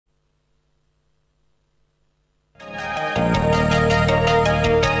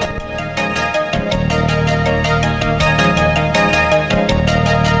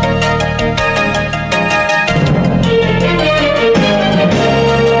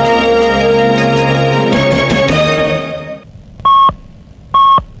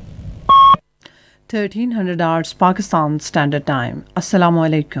1300 hours Pakistan Standard Time. Assalamu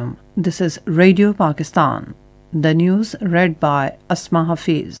alaikum. This is Radio Pakistan. The news read by Asma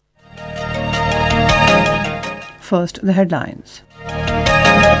Hafiz. First, the headlines.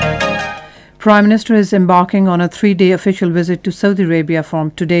 Prime Minister is embarking on a 3-day official visit to Saudi Arabia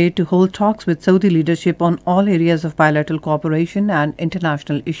from today to hold talks with Saudi leadership on all areas of bilateral cooperation and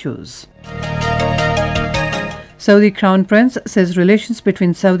international issues. Saudi Crown Prince says relations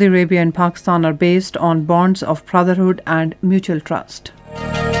between Saudi Arabia and Pakistan are based on bonds of brotherhood and mutual trust.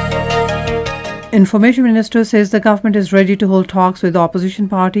 Information Minister says the government is ready to hold talks with opposition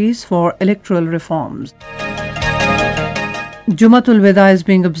parties for electoral reforms. Jumatul Wida is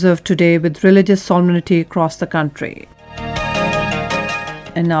being observed today with religious solemnity across the country.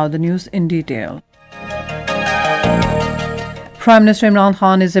 And now the news in detail. Prime Minister Imran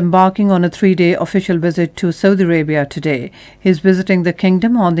Khan is embarking on a 3-day official visit to Saudi Arabia today. He is visiting the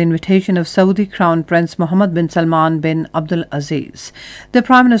kingdom on the invitation of Saudi Crown Prince Mohammed bin Salman bin Abdul Aziz. The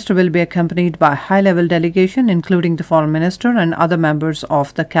Prime Minister will be accompanied by a high-level delegation, including the Foreign Minister and other members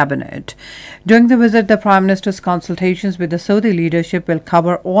of the cabinet. During the visit, the Prime Minister's consultations with the Saudi leadership will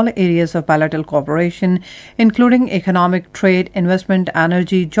cover all areas of bilateral cooperation, including economic, trade, investment,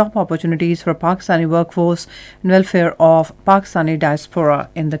 energy, job opportunities for Pakistani workforce, and welfare of Pakistani diaspora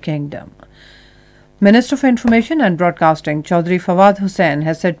in the kingdom. Minister for Information and Broadcasting Chaudhry Fawad Hussain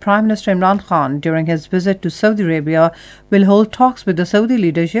has said Prime Minister Imran Khan during his visit to Saudi Arabia will hold talks with the Saudi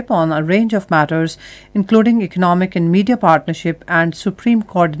leadership on a range of matters, including economic and media partnership and Supreme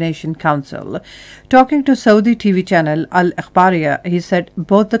Coordination Council. Talking to Saudi TV channel Al Akhbariya, he said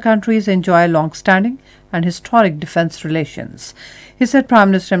both the countries enjoy long-standing and historic defense relations. He said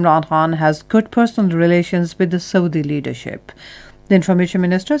Prime Minister Imran Khan has good personal relations with the Saudi leadership. The Information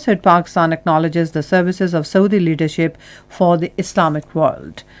Minister said Pakistan acknowledges the services of Saudi leadership for the Islamic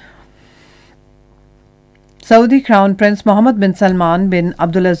world. Saudi Crown Prince Mohammed bin Salman bin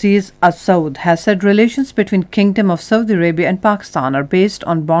Abdulaziz Al Saud has said relations between Kingdom of Saudi Arabia and Pakistan are based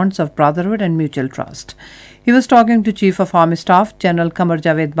on bonds of brotherhood and mutual trust. He was talking to Chief of Army Staff General Qamar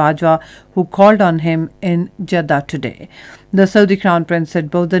Javed Bajwa, who called on him in Jeddah today. The Saudi Crown Prince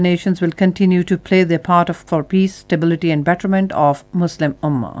said both the nations will continue to play their part for peace, stability and betterment of Muslim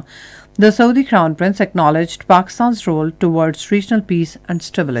Ummah. The Saudi Crown Prince acknowledged Pakistan's role towards regional peace and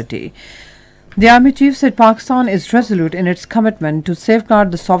stability. The Army Chief said Pakistan is resolute in its commitment to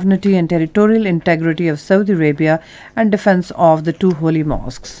safeguard the sovereignty and territorial integrity of Saudi Arabia and defense of the two holy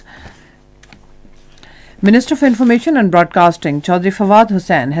mosques. Minister for Information and Broadcasting Chaudhry Fawad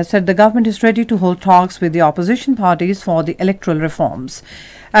Hussain has said the government is ready to hold talks with the opposition parties for the electoral reforms.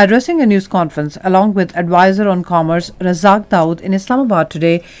 Addressing a news conference along with Advisor on Commerce Razak Dawood in Islamabad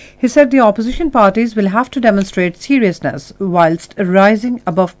today, he said the opposition parties will have to demonstrate seriousness whilst rising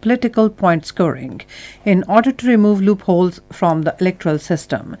above political point scoring in order to remove loopholes from the electoral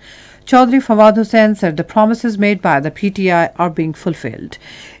system. Chaudhry Fawad Hussain said the promises made by the PTI are being fulfilled.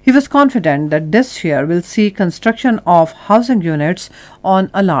 He was confident that this year will see construction of housing units on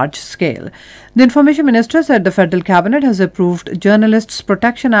a large scale. The Information Minister said the Federal Cabinet has approved Journalists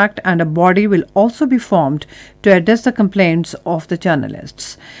Protection Act and a body will also be formed to address the complaints of the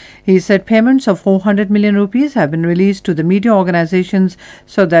journalists. He said payments of 400 million rupees have been released to the media organizations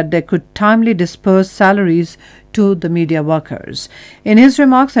so that they could timely disperse salaries to the media workers. In his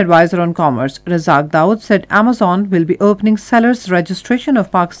remarks, Advisor on Commerce Razak Dawood said Amazon will be opening sellers' registration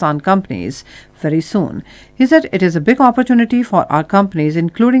of Pakistan companies very soon. He said it is a big opportunity for our companies,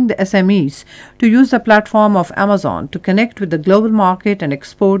 including the SMEs, to use the platform of Amazon to connect with the global market and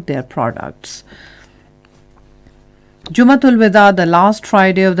export their products. Jumatul Wida, the last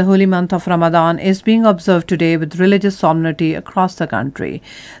Friday of the holy month of Ramadan, is being observed today with religious solemnity across the country.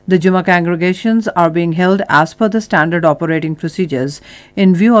 The Jummah congregations are being held as per the standard operating procedures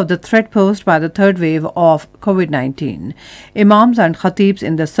in view of the threat posed by the third wave of COVID-19. Imams and khatibs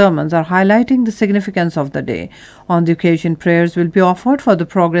in their sermons are highlighting the significance of the day. On the occasion, prayers will be offered for the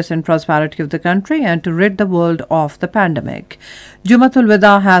progress and prosperity of the country and to rid the world of the pandemic. Jumatul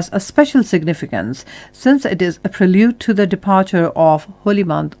Wida has a special significance since it is a prelude to the departure of holy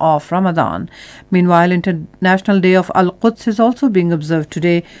month of Ramadan. Meanwhile, International Day of Al-Quds is also being observed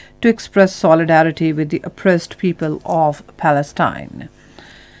today to express solidarity with the oppressed people of Palestine.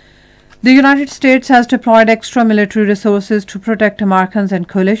 The United States has deployed extra military resources to protect Americans and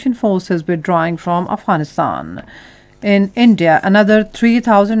coalition forces withdrawing from Afghanistan. In India, another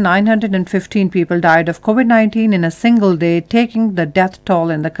 3,915 people died of COVID-19 in a single day, taking the death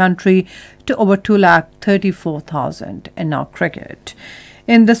toll in the country to over 234,000. And now cricket.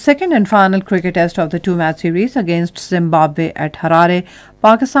 In the second and final cricket test of the two-match series against Zimbabwe at Harare,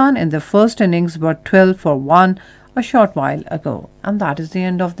 Pakistan in the first innings were 12 for 1 a short while ago. And that is the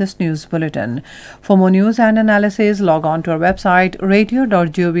end of this news bulletin. For more news and analysis, log on to our website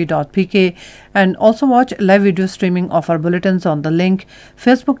radio.gov.pk and also watch live video streaming of our bulletins on the link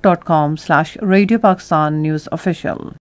facebook.com/Radio Pakistan News Official.